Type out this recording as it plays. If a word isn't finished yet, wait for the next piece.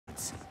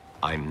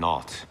I'm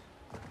not.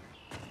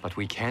 But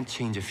we can't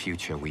change a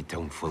future we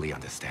don't fully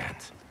understand.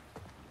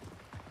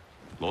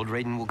 Lord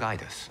Raiden will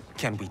guide us.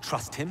 Can we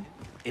trust him?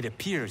 It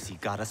appears he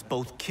got us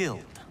both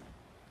killed.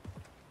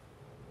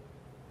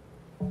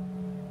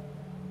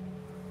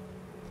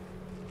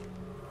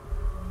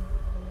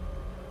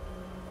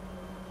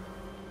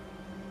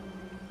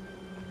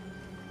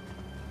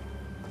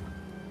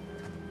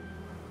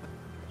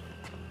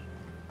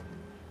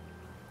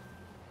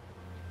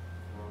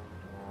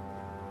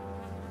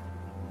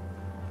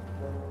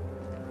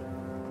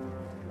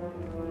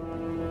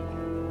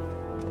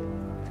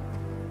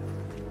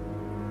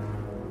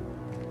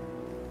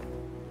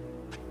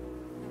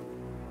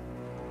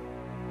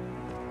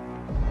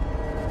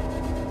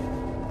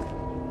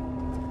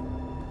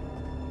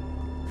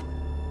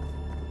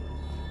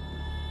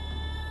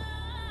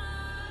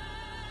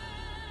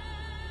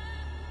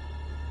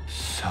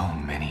 So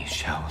many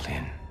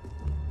Shaolin.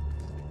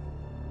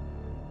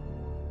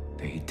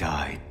 They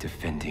died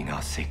defending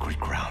our sacred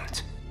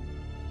ground.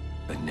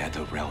 The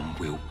Netherrealm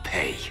will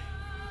pay.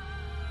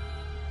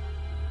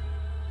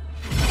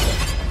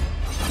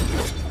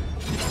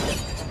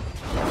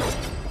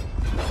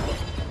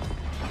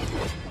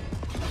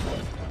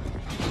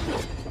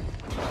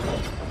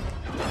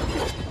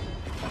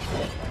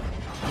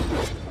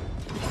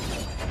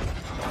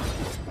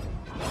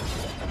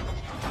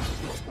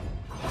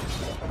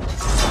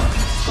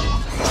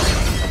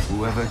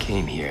 Whoever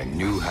came here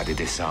knew how to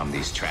disarm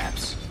these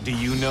traps. Do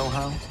you know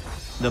how?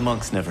 The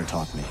monks never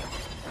taught me.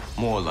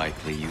 More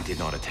likely you did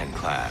not attend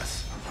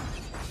class.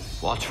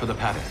 Watch for the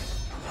pattern.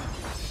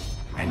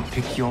 And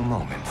pick your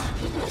moment.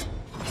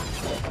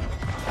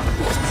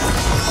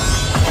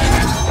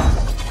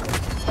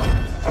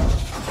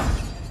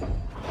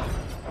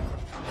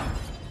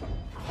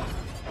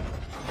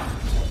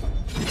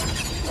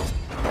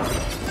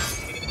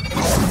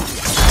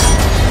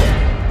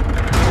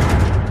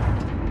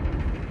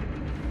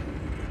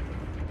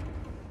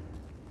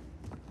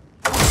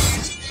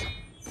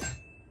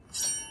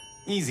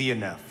 Easy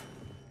enough.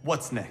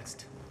 What's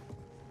next?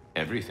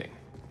 Everything.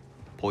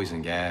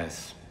 Poison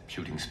gas,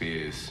 shooting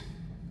spears,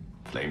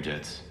 flame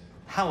jets.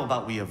 How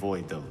about we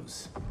avoid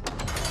those?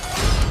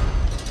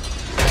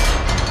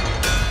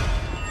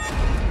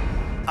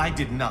 I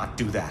did not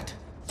do that.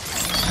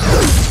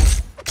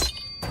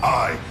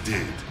 I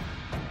did.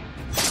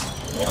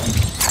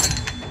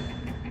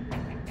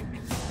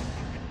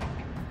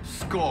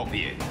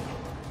 Scorpion.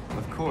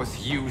 Of course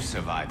you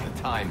survived the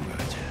Time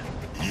Merger.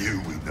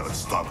 You will not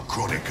stop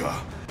Kronika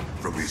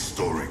from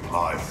restoring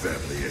my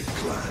family and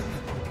clan.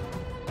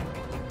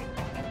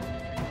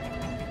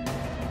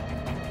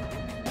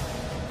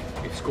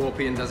 If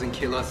Scorpion doesn't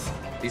kill us,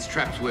 these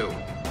traps will.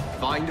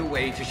 Find a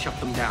way to shut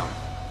them down.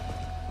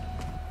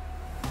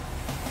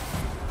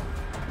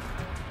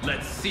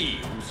 Let's see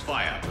whose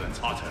fire burns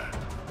hotter.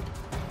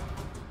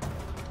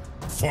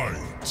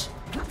 Fight!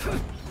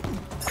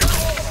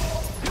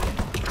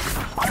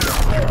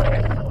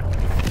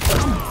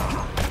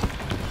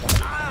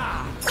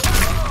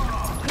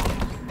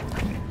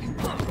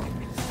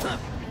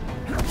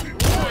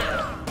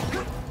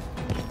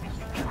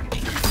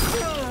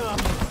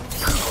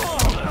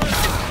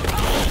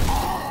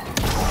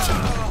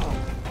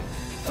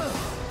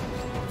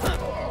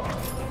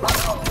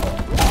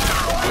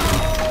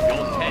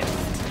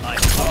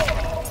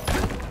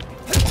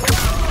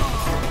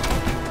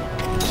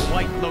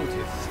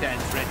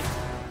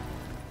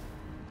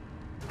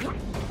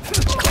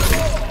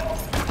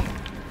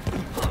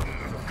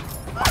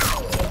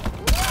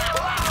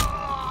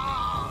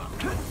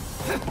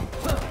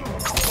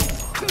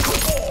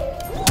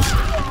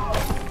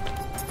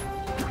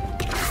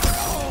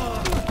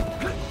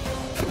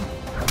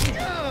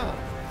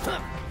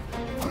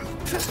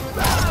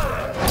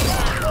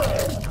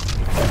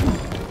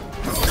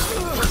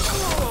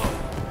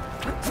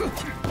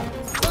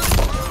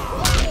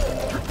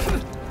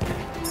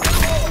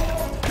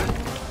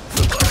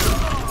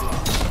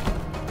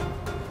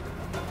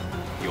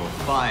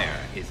 Fire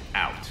is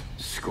out,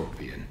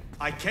 Scorpion.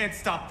 I can't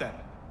stop them.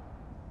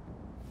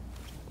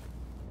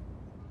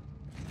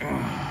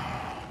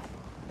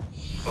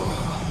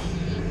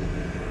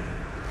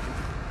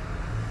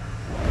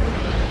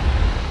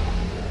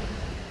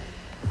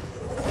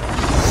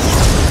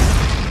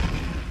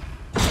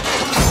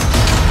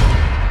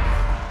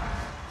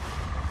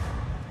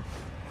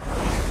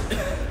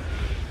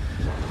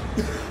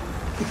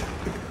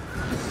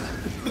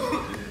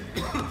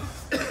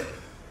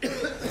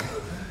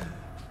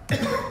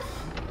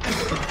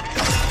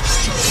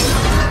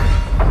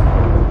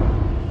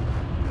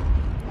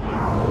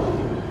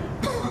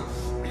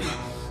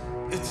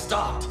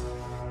 Stopped.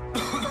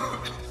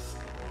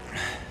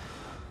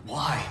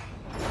 Why?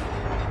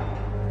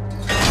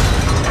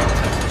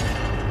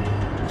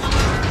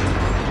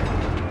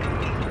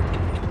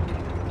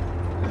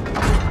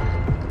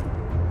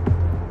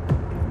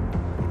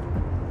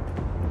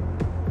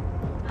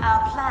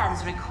 Our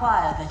plans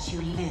require that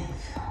you live.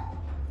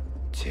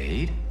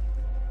 Jade?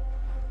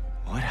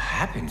 What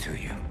happened to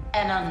you?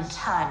 An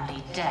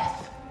untimely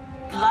death.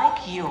 Like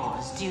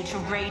yours, due to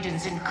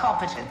Raiden's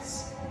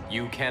incompetence.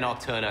 You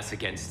cannot turn us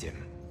against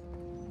him.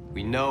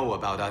 We know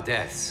about our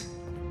deaths.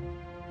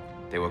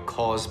 They were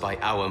caused by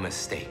our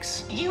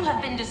mistakes. You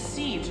have been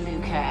deceived, Liu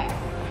Kang.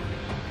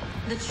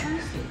 The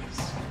truth is,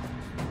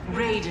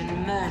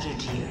 Raiden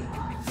murdered you.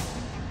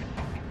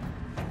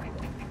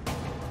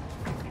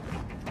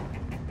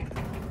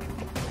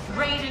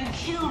 Raiden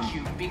killed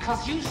you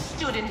because you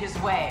stood in his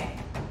way.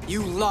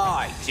 You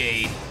lie,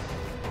 Jade.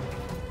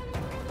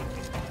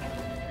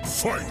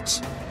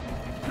 Fight!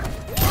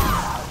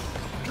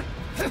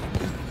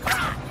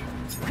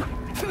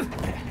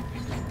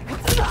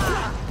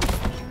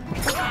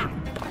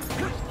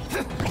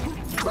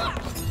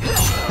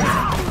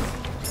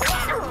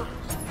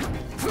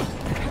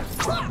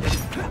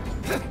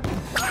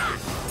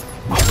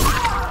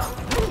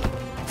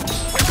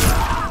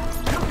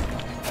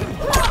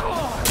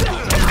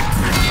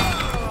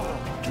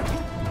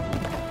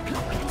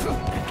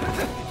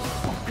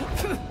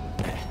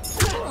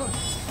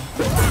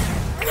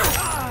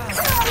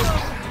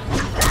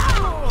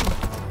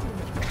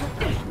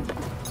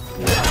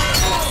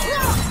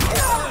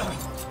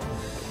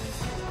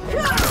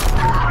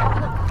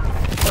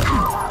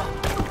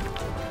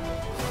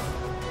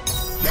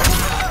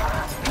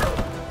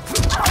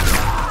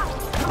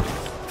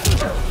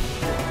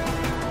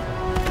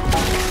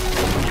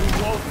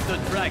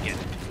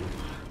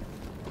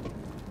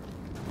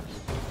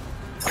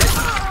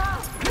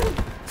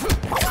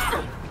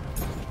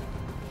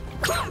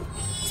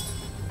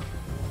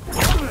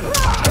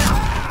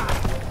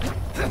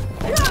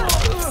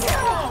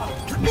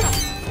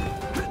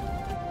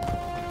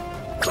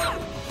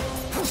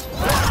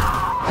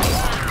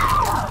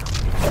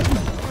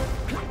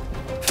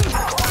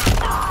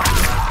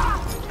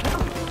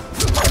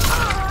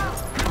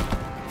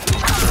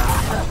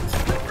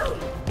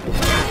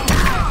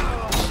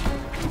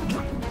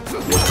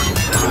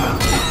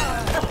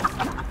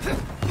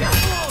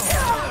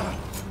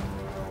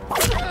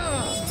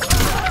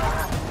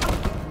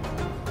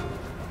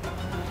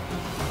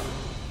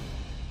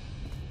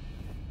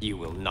 You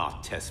will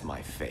not test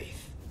my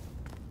faith.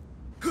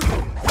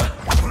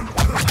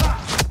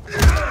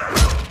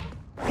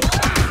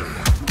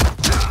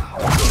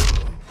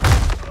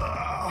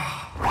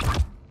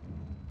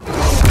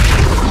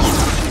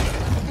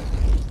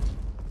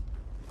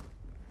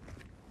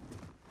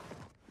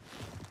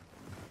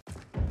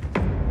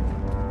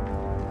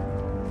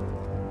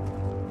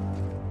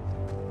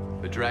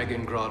 The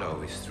Dragon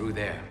Grotto is through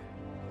there.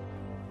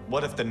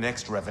 What if the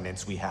next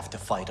revenants we have to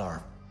fight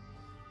are...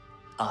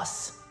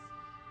 us?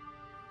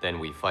 Then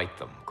we fight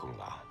them, Kung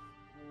Lao.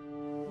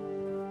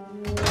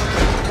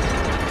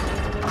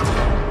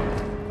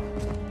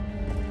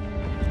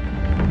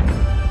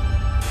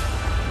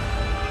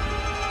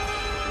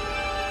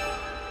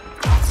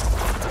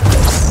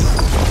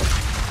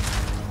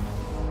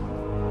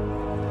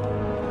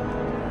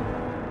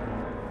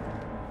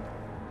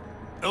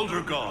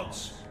 Elder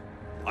Gods,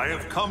 I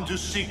have come to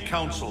seek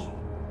counsel.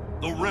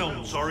 The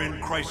realms are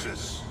in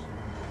crisis.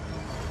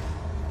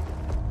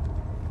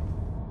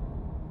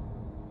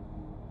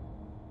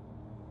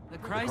 The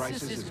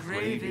crisis is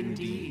grave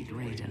indeed,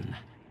 Raiden.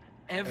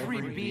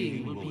 Every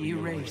being will be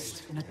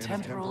erased in a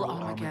temporal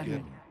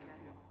Armageddon.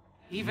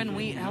 Even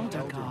we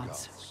Elder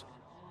Gods.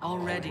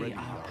 Already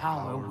our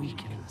power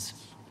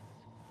weakens.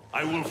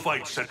 I will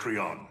fight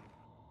Cetrion.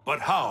 But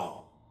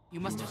how? You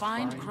must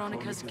find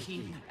Kronika's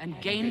keep and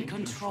gain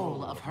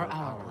control of her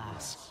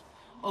hourglass.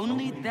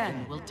 Only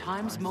then will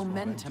time's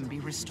momentum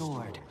be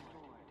restored.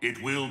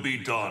 It will be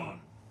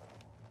done.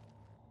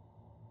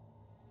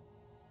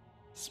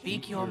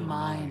 Speak your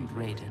mind,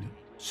 Raiden.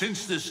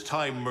 Since this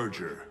time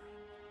merger,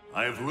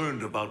 I have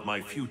learned about my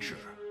future.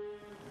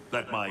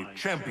 That my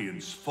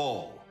champions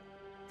fall.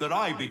 That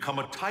I become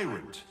a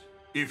tyrant.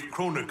 If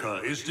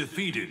Kronika is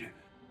defeated,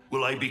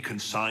 will I be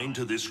consigned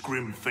to this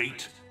grim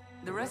fate?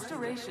 The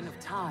restoration of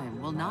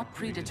time will not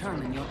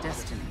predetermine your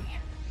destiny.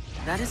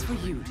 That is for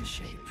you to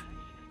shape.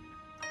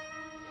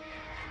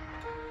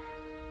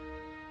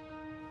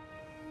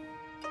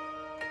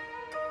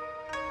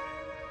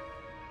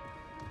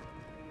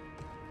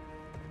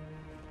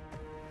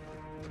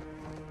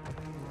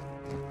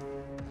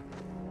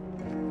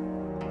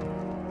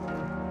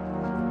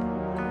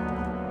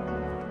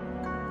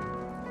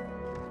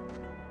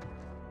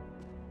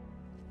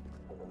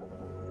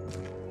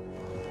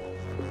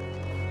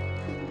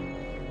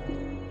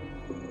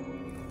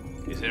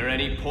 Is there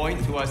any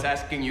point to us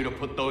asking you to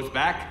put those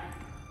back?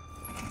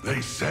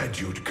 They said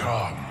you'd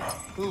come.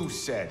 Who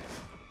said?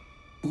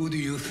 Who do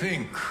you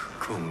think,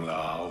 Kung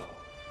Lao?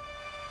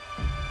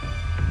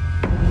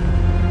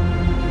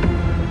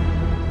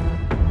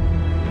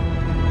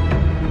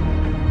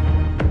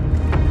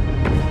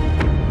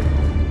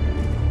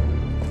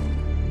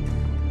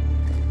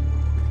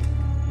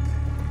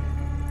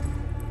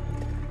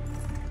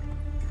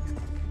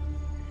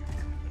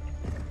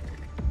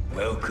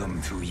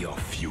 Welcome to your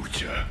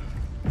future.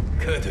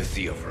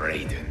 Courtesy of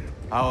Raiden.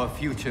 Our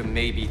future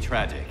may be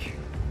tragic,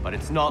 but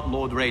it's not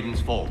Lord Raiden's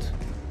fault.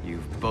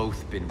 You've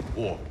both been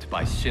warped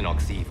by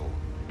Shinnok's evil.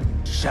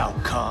 Shao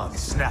Kahn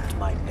snapped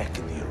my neck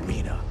in the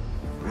arena.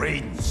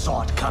 Raiden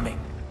saw it coming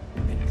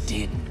and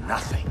did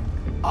nothing.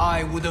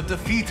 I would have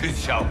defeated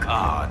Shao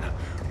Kahn,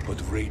 but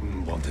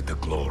Raiden wanted the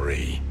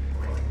glory.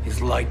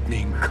 His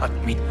lightning cut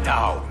me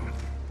down.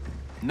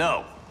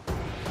 No,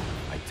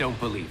 I don't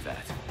believe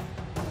that.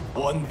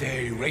 One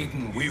day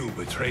Raiden will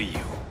betray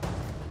you.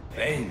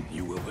 Then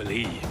you will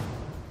believe.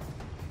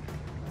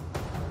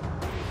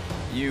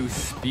 You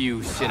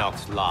spew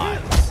Shinnok's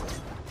lies.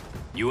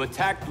 You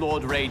attacked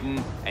Lord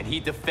Raiden, and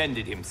he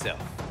defended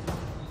himself.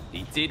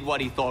 He did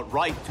what he thought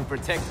right to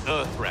protect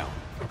Earthrealm.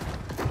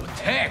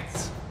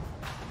 Protects?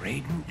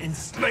 Raiden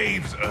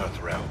enslaves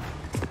Earthrealm.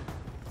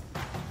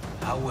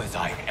 How was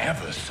I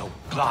ever so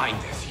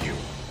blind as you?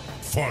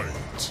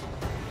 Fight!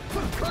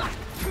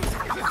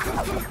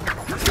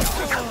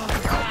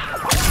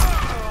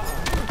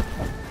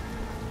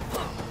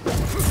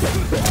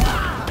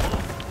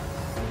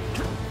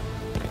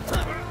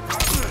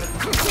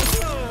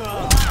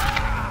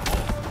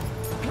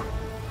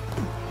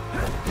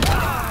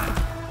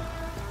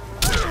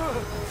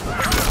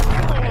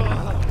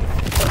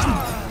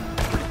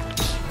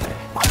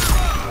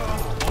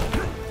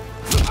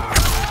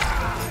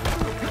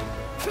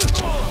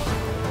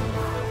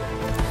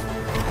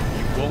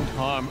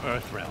 Harm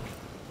Earthrealm.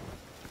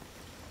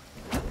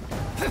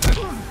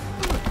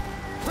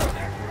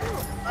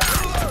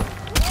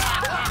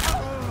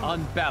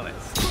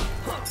 Unbalanced.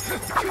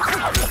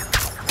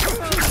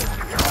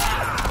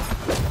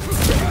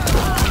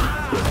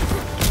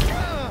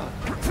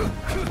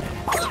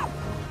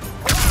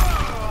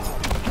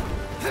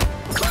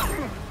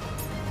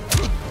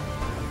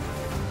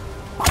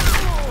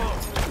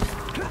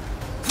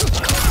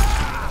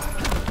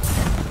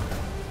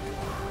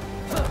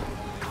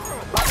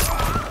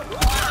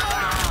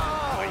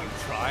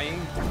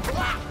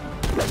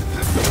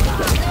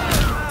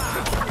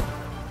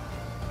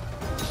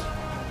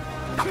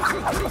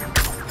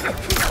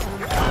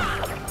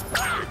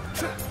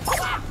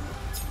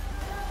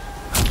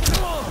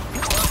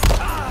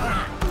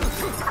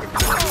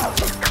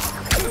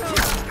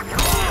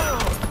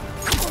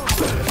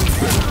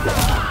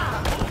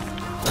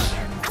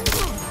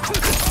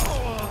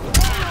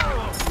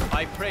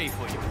 I pray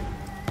for you.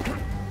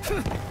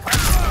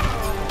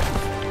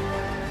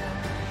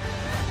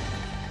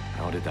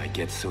 How did I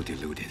get so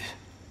deluded?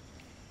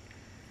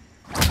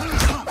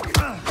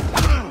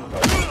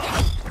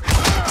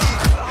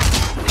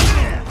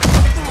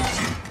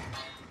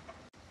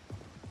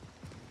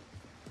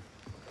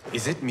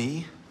 Is it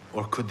me,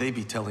 or could they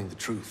be telling the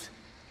truth?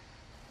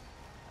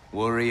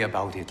 Worry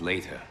about it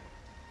later.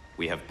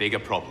 We have bigger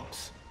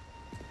problems.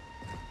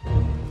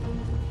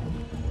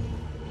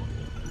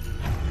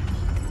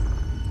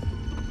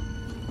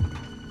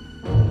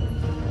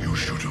 You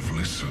should have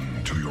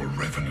listened to your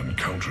Revenant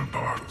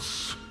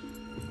counterparts.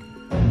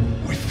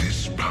 With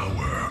this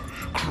power,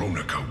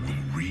 Kronika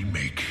will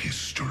remake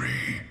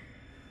history.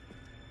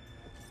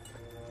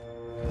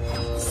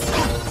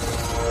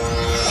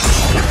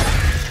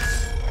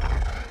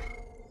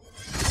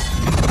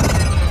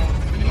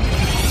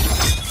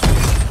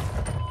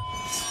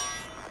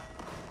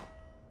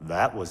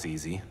 That was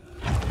easy.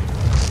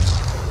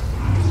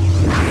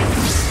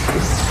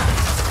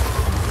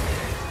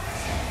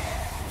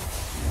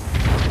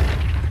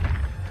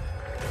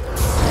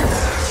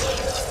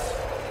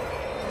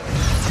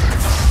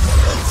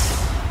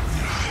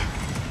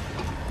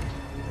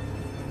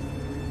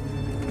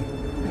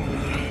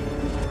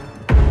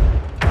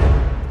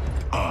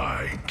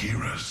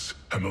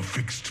 am a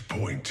fixed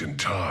point in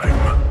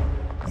time.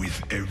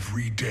 With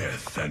every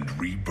death and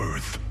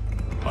rebirth,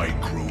 I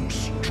grow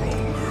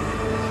stronger.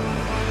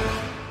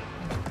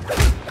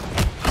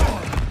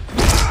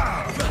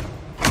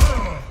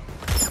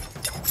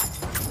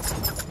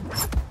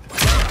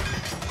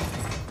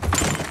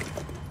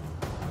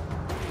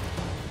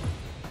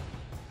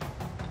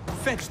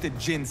 Fetch the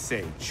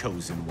Jinsei,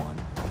 Chosen One.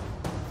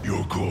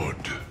 You're good,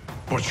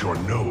 but you're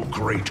no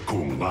great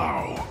Kung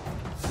Lao.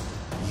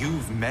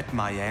 You've met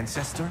my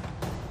ancestor?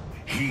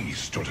 He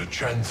stood a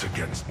chance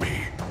against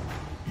me.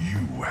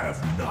 You have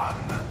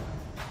none.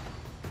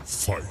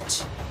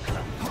 Fight.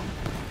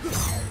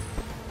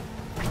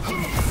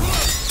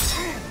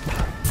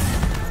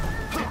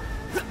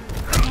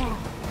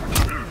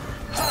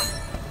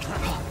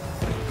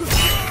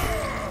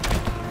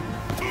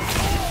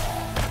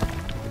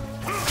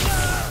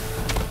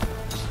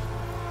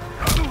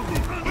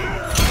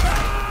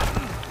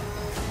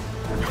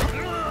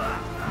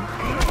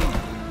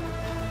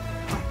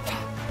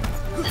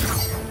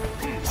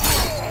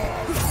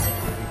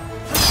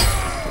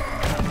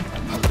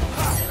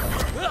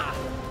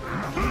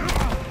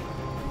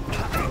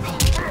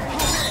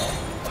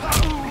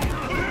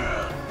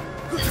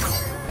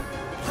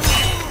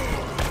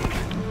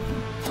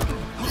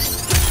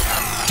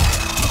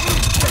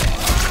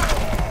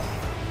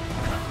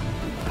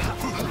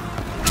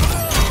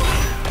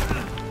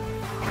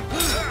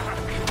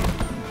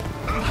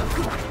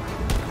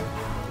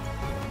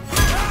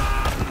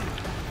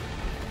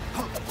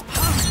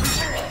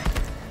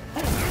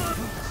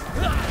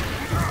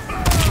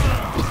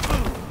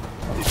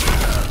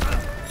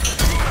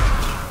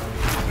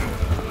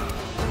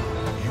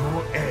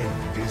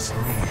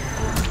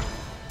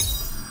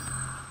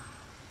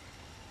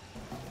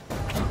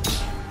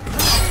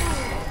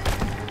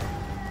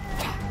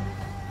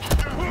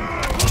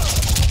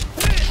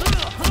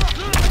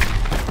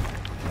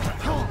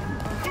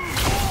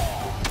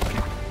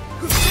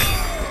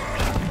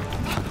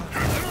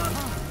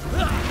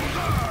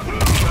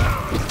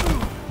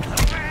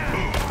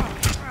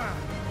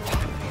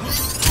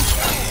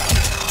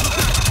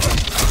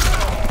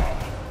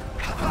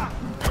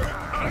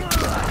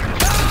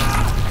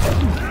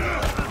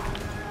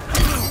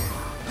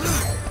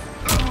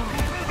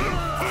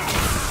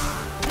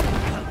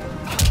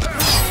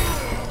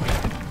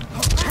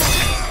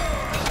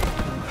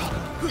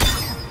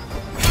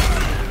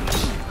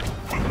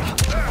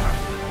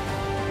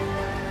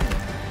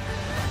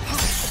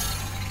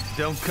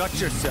 Don't cut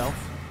yourself.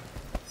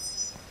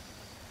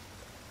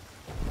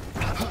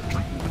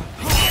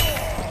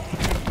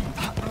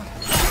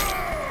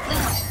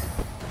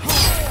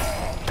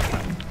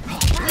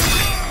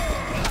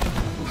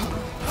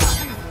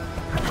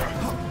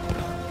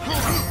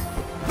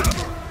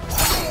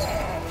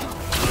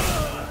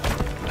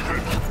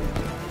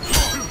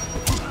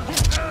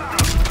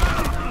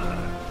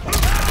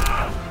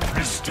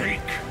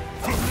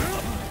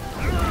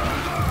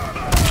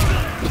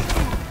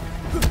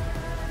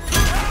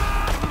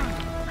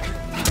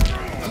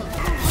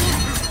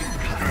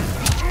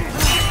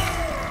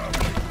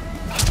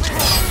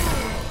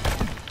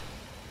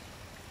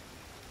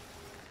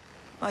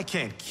 I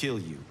can't kill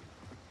you,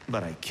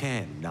 but I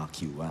can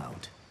knock you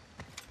out.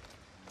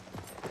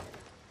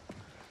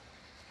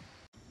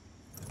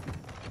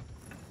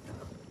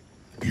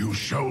 You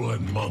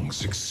Shaolin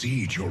monks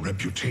exceed your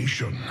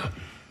reputation.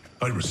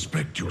 I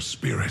respect your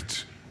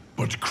spirit,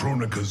 but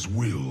Kronika's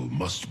will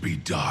must be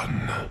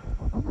done.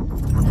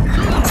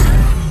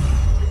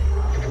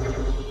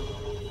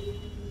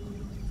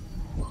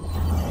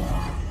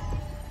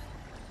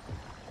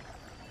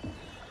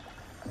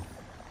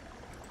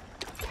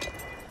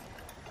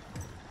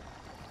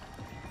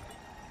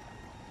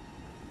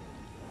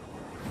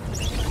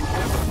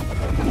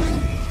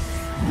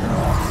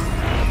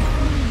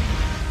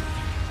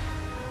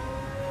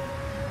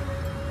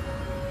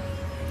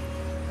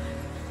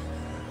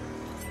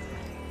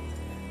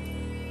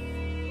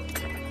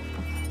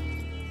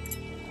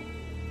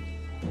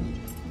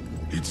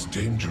 It's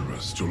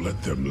dangerous to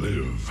let them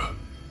live.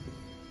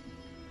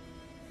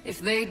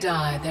 If they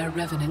die, their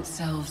revenant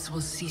selves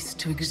will cease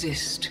to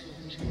exist.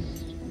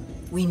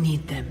 We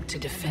need them to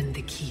defend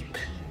the keep.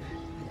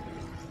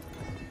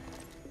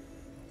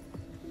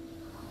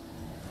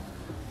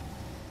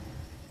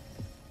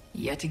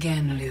 Yet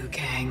again, Liu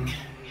Kang,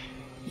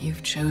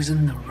 you've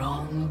chosen the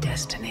wrong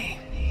destiny.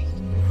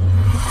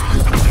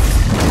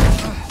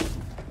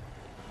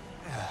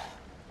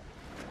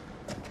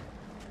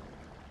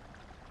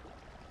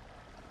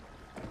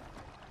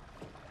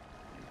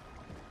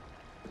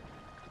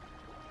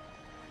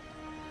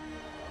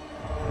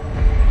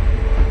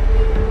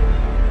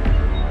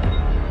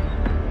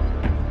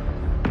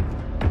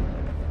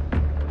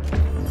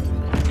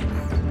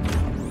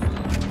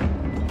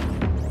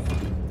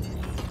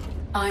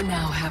 I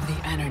now have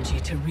the energy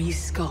to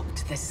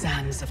re-sculpt the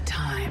sands of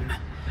time.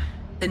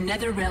 The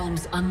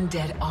Netherrealm's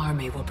undead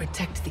army will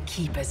protect the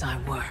keep as I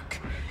work.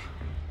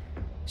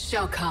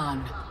 Shao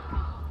Kahn,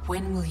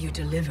 when will you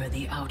deliver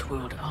the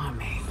Outworld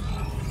army?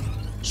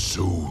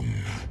 Soon.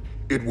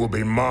 It will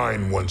be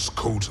mine once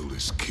Kotal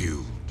is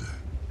killed.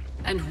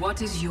 And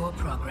what is your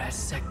progress,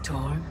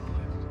 Sector?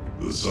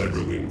 The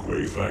Cyberlink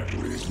Quay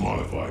factory is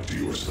modified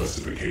to your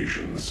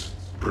specifications.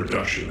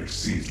 Production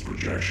exceeds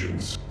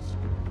projections.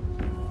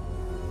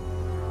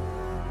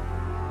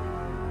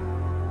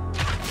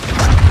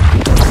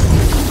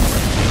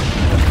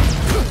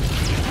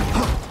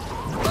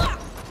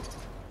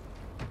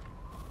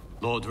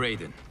 Lord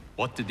Raiden,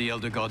 what did the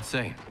Elder God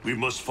say? We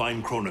must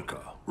find Kronika,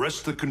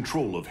 wrest the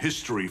control of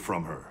history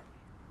from her.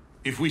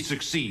 If we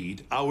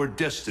succeed, our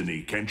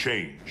destiny can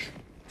change.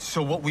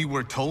 So what we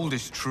were told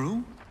is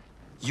true?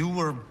 You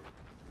were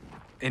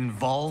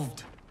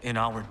involved in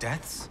our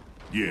deaths?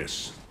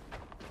 Yes.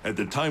 Had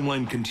the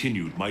timeline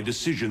continued, my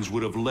decisions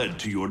would have led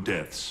to your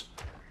deaths.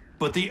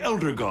 But the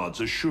Elder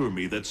Gods assure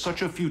me that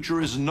such a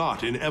future is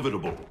not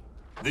inevitable.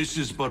 This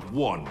is but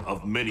one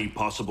of many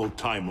possible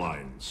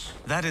timelines.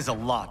 That is a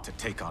lot to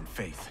take on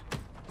faith.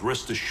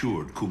 Rest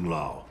assured, Kung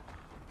Lao.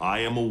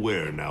 I am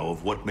aware now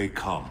of what may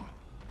come.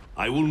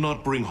 I will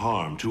not bring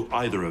harm to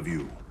either of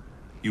you.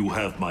 You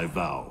have my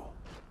vow.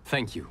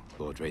 Thank you,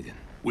 Lord Raiden.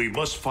 We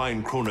must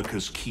find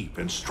Kronika's keep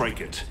and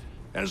strike it,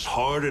 as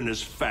hard and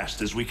as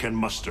fast as we can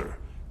muster,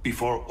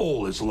 before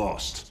all is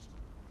lost.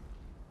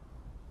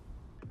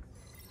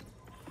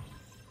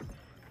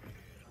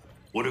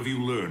 What have you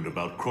learned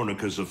about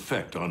Kronika's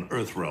effect on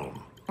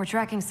Earthrealm? We're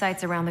tracking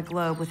sites around the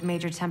globe with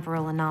major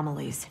temporal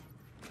anomalies.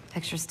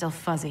 Picture's still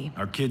fuzzy.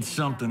 Our kid's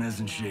something,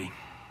 isn't she?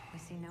 We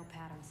see no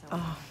pattern so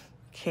Oh,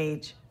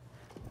 Cage.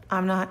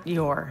 I'm not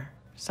your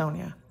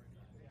Sonya.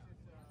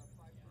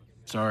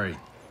 Sorry.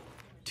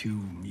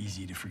 Too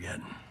easy to forget.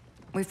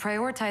 We've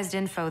prioritized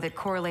info that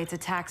correlates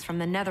attacks from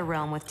the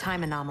Netherrealm with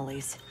time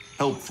anomalies.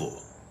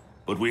 Helpful.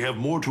 But we have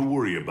more to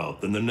worry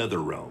about than the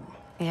Netherrealm.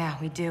 Yeah,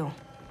 we do.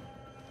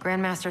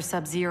 Grandmaster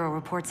Sub-Zero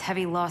reports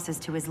heavy losses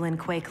to his Lin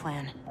Kuei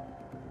clan.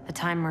 The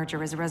Time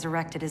Merger has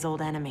resurrected his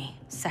old enemy,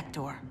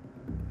 Sector.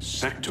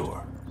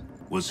 Sector?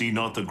 Was he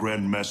not the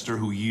Grandmaster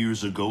who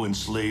years ago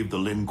enslaved the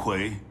Lin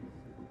Kuei?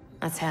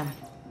 That's him.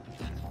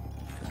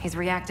 He's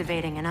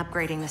reactivating and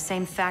upgrading the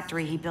same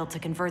factory he built to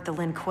convert the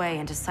Lin Kuei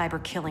into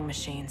cyber-killing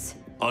machines.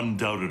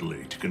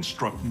 Undoubtedly, to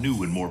construct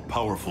new and more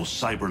powerful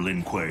cyber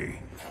Lin Kuei.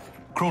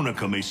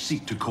 Kronika may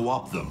seek to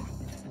co-opt them.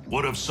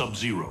 What of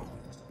Sub-Zero?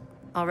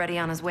 Already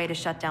on his way to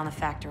shut down the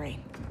factory.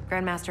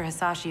 Grandmaster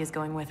Hasashi is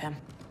going with him.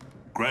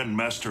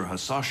 Grandmaster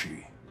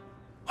Hasashi?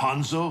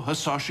 Hanzo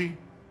Hasashi?